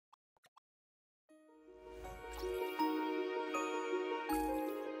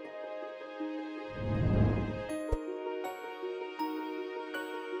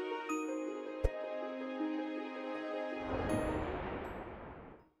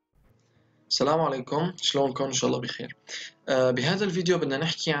السلام عليكم، شلونكم؟ إن شاء الله بخير. بهذا الفيديو بدنا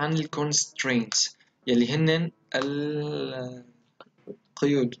نحكي عن الكونسترينتس يلي هن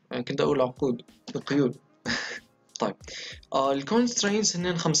القيود. كنت أقول عقود، القيود. طيب، الكونسترينتس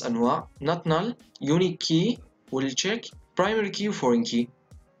هن 5 أنواع: not null، unique key، والcheck، primary key، وforeign key.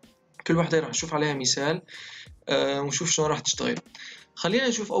 كل واحدة راح نشوف عليها مثال ونشوف شلون راح تشتغل. خلينا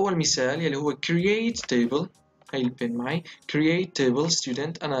نشوف أول مثال يلي هو create table. هاي البين معي create table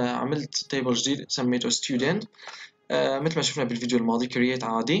student. أنا عملت table جديد سميته student مثل ما شفنا بالفيديو الماضي. create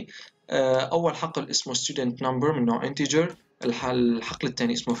عادي. أول حقل اسمه student number من نوع integer. الحقل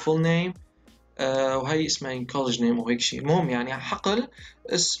الثاني اسمه full name، وهي اسمها college name وهيك شيء. المهم يعني حقل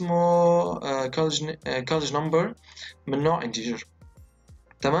اسمه college number من نوع integer.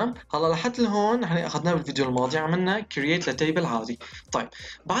 تمام. هلا لحد لهون نحن اخذناه بالفيديو الماضي، عملنا create لتيبل عادي. طيب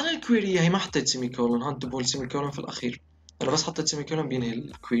بعد الكويري هي ما حطيت سيمي كولون، انتبهوا السيمي كولون في الاخير، انا بس حطيت سيمي كولون بينهي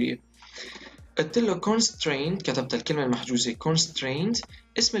الكويري. قلت له constraint، كتبت الكلمه المحجوزه constraint،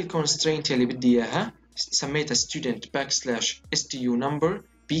 اسم الكونسترينت يلي بدي اياها سميتها student stu number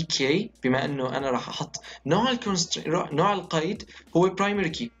bk، بما انه انا راح احط نوع القيد هو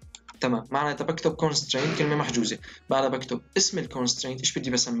primary key. تمام، معناتها بكتب constraint كلمة محجوزة، بعدها بكتب اسم الكونسترينت ايش بدي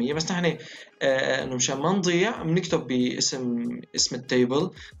بسميه. بس نحن انه مشان ما نضيع بنكتب اسم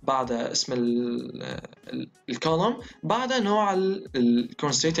التيبل، بعدها اسم الكولوم، بعدها نوع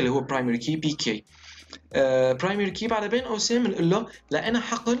الكونسترينت اللي هو primary key bk. primary key بعدها بين قوسين بنقول له لأنا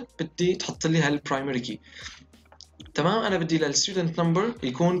حقل بدي تحط لي هالبرايمري كي. تمام، انا بدي للستودنت نمبر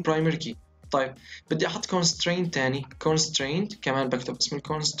يكون primary key. طيب بدي احط constraint تاني، constraint كمان بكتب اسم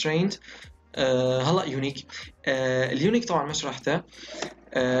الconstraint. هلا يونيك. اليونيك طبعا ما شرحته.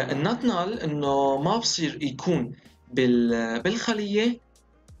 النوت نال انه ما بصير يكون بالخليه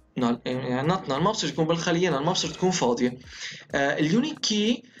نال، يعني نوت نال ما بصير يكون بالخليه نال، ما بصير تكون فاضيه. اليونيك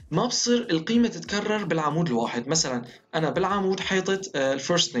كي ما بصير القيمه تتكرر بالعمود الواحد. مثلا انا بالعمود حيطت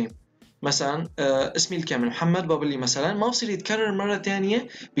الفيرست نيم مثلا، اسمي الكامل محمد بابلي مثلا، ما بصير يتكرر مرة تانية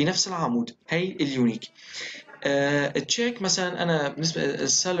بنفس العمود. هي اليونيك. التشيك مثلا أنا بالنسبة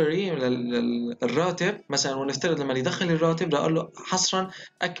للسالري الراتب مثلا، ونفترض لما يدخل الراتب بدي أقول له حصرا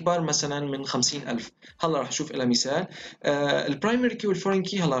أكبر مثلا من 50,000. هلا راح نشوف إلى مثال. البرايمري كي والفورين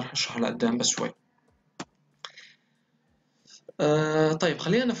كي هلا راح نشرحه لقدام بس شوي. طيب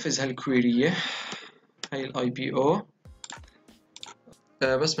خلينا ننفذ هالكويرية. هي الاي بي او.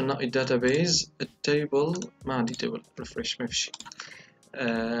 بس بننقي الداتابيز. التيبل ما عندي تيبل، ريفرش ما في شيء.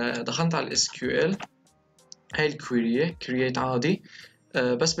 دخلت على الاس كيو ال. هاي الكويري كرييت عادي.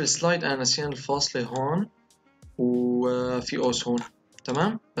 بس بالسلايد انا نسيان الفاصله هون وفي اوس هون.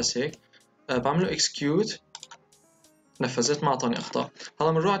 تمام بس هيك. بعمله اكسكيوت، نفذت ما اعطاني اخطاء.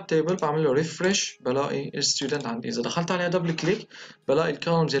 هلا بنروح على التيبل بعمل له ريفرش بلاقي الستودنت عندي. اذا دخلت عليها دبل كليك بلاقي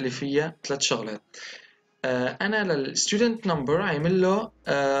الكولمز اللي فيها 3 شغلات. انا للستودنت نمبر عامل له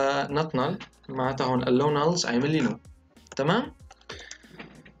نوت نل، معناتها هون اللو نلز عامل لي نو. تمام.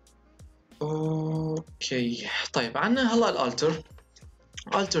 اوكي طيب عندنا هلا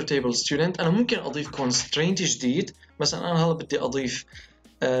الالتر table student. انا ممكن اضيف constraint جديد. مثلا انا هلا بدي اضيف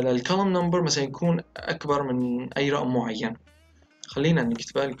للكولوم نمبر مثلا يكون اكبر من اي رقم معين. خلينا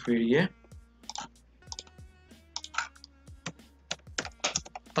نكتبها الكويري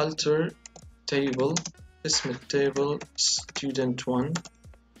alter table، اسم التيبل student1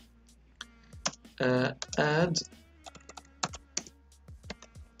 add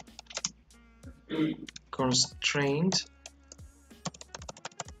constraint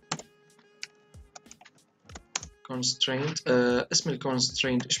اسم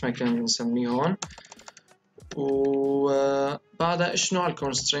الكونسترينت ايش ما كان نسميه هون، وبعدها ايش نوع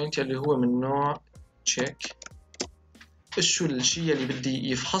الكونسترينت يلي هو من نوع check. ايش شو الشيء اللي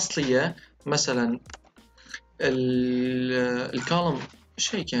بدي يفحص لي اياه. مثلا الكولوم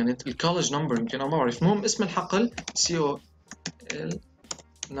ايش هي كانت الكولج نمبر يمكن، انا ما بعرف. المهم اسم الحقل CO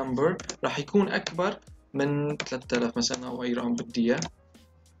نمبر راح يكون اكبر من 3000 مثلا او اي رقم بدي اياه،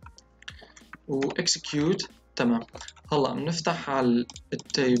 واكسكيوت. تمام. هلا بنفتح على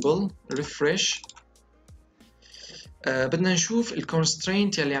التيبل ريفرش. بدنا نشوف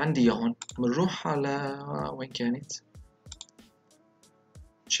الكونسترينت يلي عندي اياهم. بنروح على وين كانت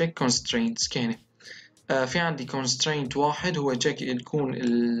check constraints. كانت في عندي constraint واحد هو check يكون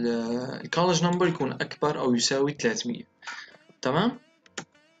الكولج نمبر يكون اكبر او يساوي 300. تمام.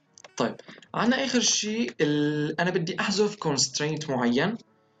 طيب عندنا اخر شيء انا بدي احذف constraint معين،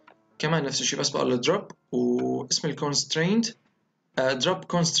 كمان نفس الشيء بس بقول له drop واسم الكونسترينت. drop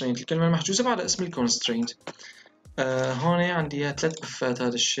constraint الكلمة المحجوزة بعد اسم الكونسترينت. هون عندي 3 افات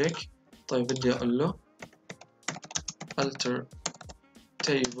هذا الشيك. طيب بدي اقول له alter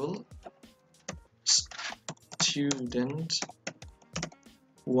table student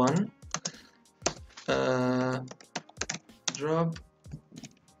 1 drop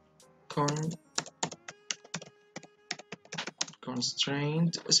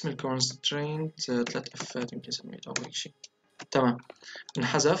constraint. اسم الكونسترينت 3 افات يمكن سميته او هيك شيء. تمام،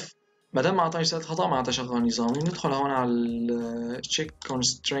 انحذف. ما دام ما اعطاني رسالة خطأ معناتها شغال نظامي. ندخل هون على ال check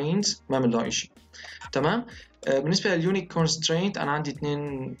constraint ما بنلاقي شيء. تمام. بالنسبة لليونيك constraint أنا عندي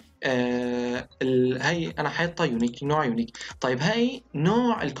اثنين. هي أنا حاطة يونيك، نوع يونيك. طيب هاي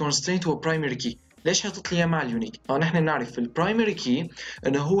نوع الconstraint هو primary key. ليش حاطط لي اياه مع اليونيك؟ نحن نعرف في البرايمري كي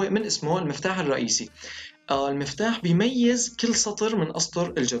انه هو من اسمه المفتاح الرئيسي. المفتاح بيميز كل سطر من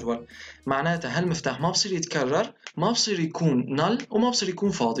اسطر الجدول. معناتها هالمفتاح ما بصير يتكرر، ما بصير يكون null، وما بصير يكون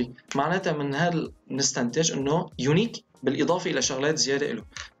فاضي. معناتها من هذا نستنتج انه يونيك بالاضافه الى شغلات زياده له.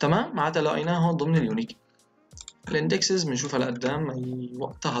 تمام، معناتها لقيناه هون ضمن اليونيك. الاندكسز بنشوفها لقدام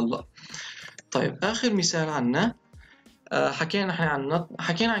وقتها هلا. طيب اخر مثال عنا حكينا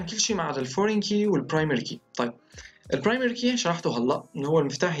عن كل شيء ما عدا الفورين كي والبرايمري كي. طيب البرايمري كي شرحته هلا انه هو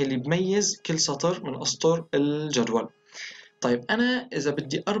المفتاح اللي بيميز كل سطر من اسطر الجدول. طيب انا اذا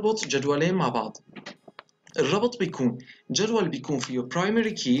بدي اربط جدولين مع بعض، الربط بيكون جدول بيكون فيه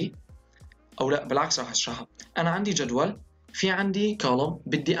برايمري كي، او لا بالعكس راح اشرحها. انا عندي جدول في عندي كولوم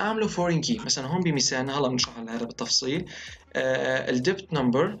بدي اعمله فورين كي. مثلا هون بمثالنا هلا بنشرح هذا بالتفصيل. الدبت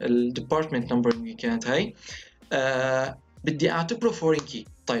نمبر، الديبارتمنت نمبر كانت هاي، بدي اعتبره فورين كي.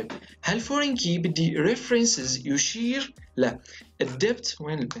 طيب هالفورين كي بدي ريفرنسز يشير للدبت.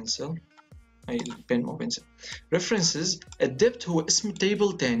 وين البنسل؟ هي البن او بنسل. ريفرنسز الدبت هو اسم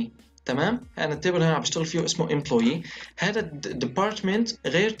تيبل تاني. تمام، انا التيبل هنا عم بشتغل فيه اسمه امبلوي. هذا الديبارتمنت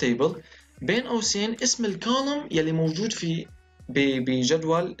غير تيبل، بين قوسين اسم الكولوم يلي موجود في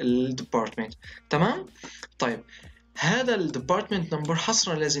بجدول الديبارتمنت. تمام. طيب هذا الديبارتمنت نمبر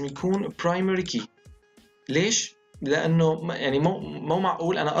حصرا لازم يكون برايمري كي. ليش؟ لانه يعني مو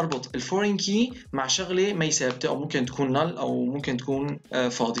معقول انا اربط الفورين كي مع شغله ما ثابته، او ممكن تكون نل او ممكن تكون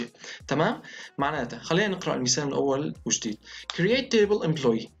فاضيه. تمام. معناتها خلينا نقرا المثال من اول وجديد. create table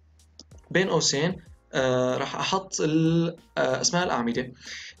employee بين قوسين راح احط اسماء الاعمده.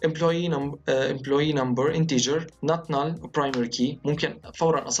 employee number integer not null primary key. ممكن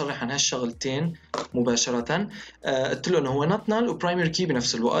فورا اصرح عن هالشغلتين مباشره. قلت له انه هو not null و primary key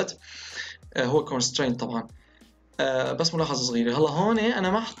بنفس الوقت. هو constraint طبعا. بس ملاحظه صغيره، هلا هون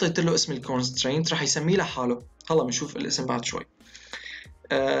انا ما حطيت له اسم الكونسترينت، راح يسميه لحاله. هلا بنشوف الاسم بعد شوي.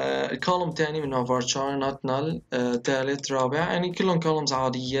 الكولوم ثاني من نوع varchar not null. ثالث رابع يعني كلهم كولومز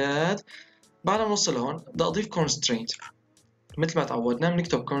عاديات. بعد ما نوصل هون بدي اضيف constraint. مثل ما تعودنا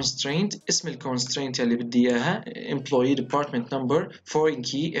بنكتب constraint، اسم الكونسترينت اللي بدي اياها employee department number foreign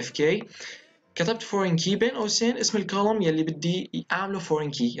key fk. كتبت foreign key بين قوسين اسم الكولوم يلي بدي اعمله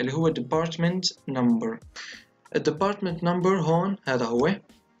foreign key اللي هو department number. الديبارتمنت نمبر هون هذا هو.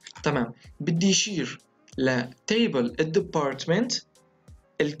 تمام، بدي يشير لتيبل الديبارتمنت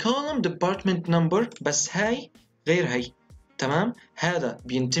الكولوم ديبارتمنت نمبر، بس هاي غير هاي. تمام، هذا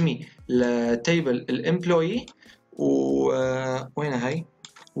بينتمي لتيبل الامبلوي وين هاي،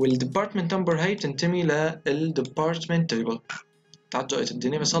 والديبارتمنت نمبر هاي بتنتمي للديبارتمنت تيبل. تعجقت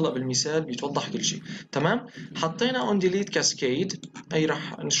الدنيا بس هلا بالمثال بيتوضح كل شيء. تمام، حطينا اون ديليت كاسكيد، هي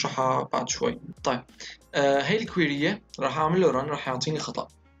راح نشرحها بعد شوي. طيب هي الكويرية راح اعمل له رن، راح يعطيني خطأ.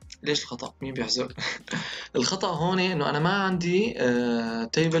 ليش الخطأ؟ مين بيحذر؟ الخطأ هون انه انا ما عندي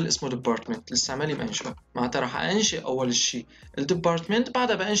تيبل اسمه ديبارتمنت لسه عمالي بانشئه. معناتها راح انشئ اول شيء الديبارتمنت،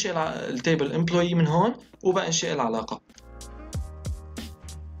 بعدها بانشئ التيبل امبلوي من هون وبانشئ العلاقة.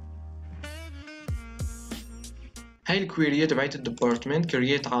 هاي الكويرية تبعت الديبارتمنت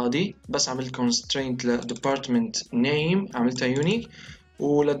كرييت عادي، بس عملت constraint لديبارتمنت name عملتها يونيك،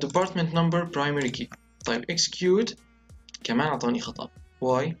 وللديبارتمنت نمبر برايمري كي. طيب execute كمان اعطاني خطأ.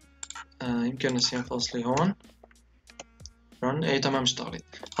 واي يمكن نسيان فاصلي هون. run ايه تمام اشتغلت.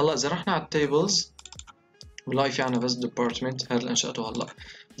 هلا اذا رحنا على التيبلز بنلاقي في عنا بس ديبارتمنت، هذا اللي انشأته هلا.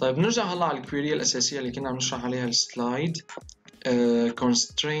 طيب نرجع هلا على الكويرية الاساسية اللي كنا عم نشرح عليها السلايد.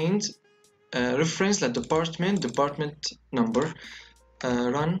 constraint reference للديبارتمنت department number.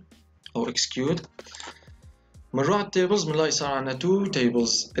 run او execute. بنروح على التيبلز بنلاقي صار عندنا 2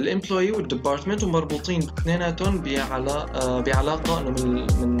 tables، الامبلوي والديبارتمنت، ومربوطين اثنيناتهم بعلاقه انه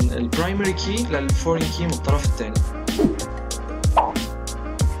من البرايمري كي للفورين كي من الطرف الثاني.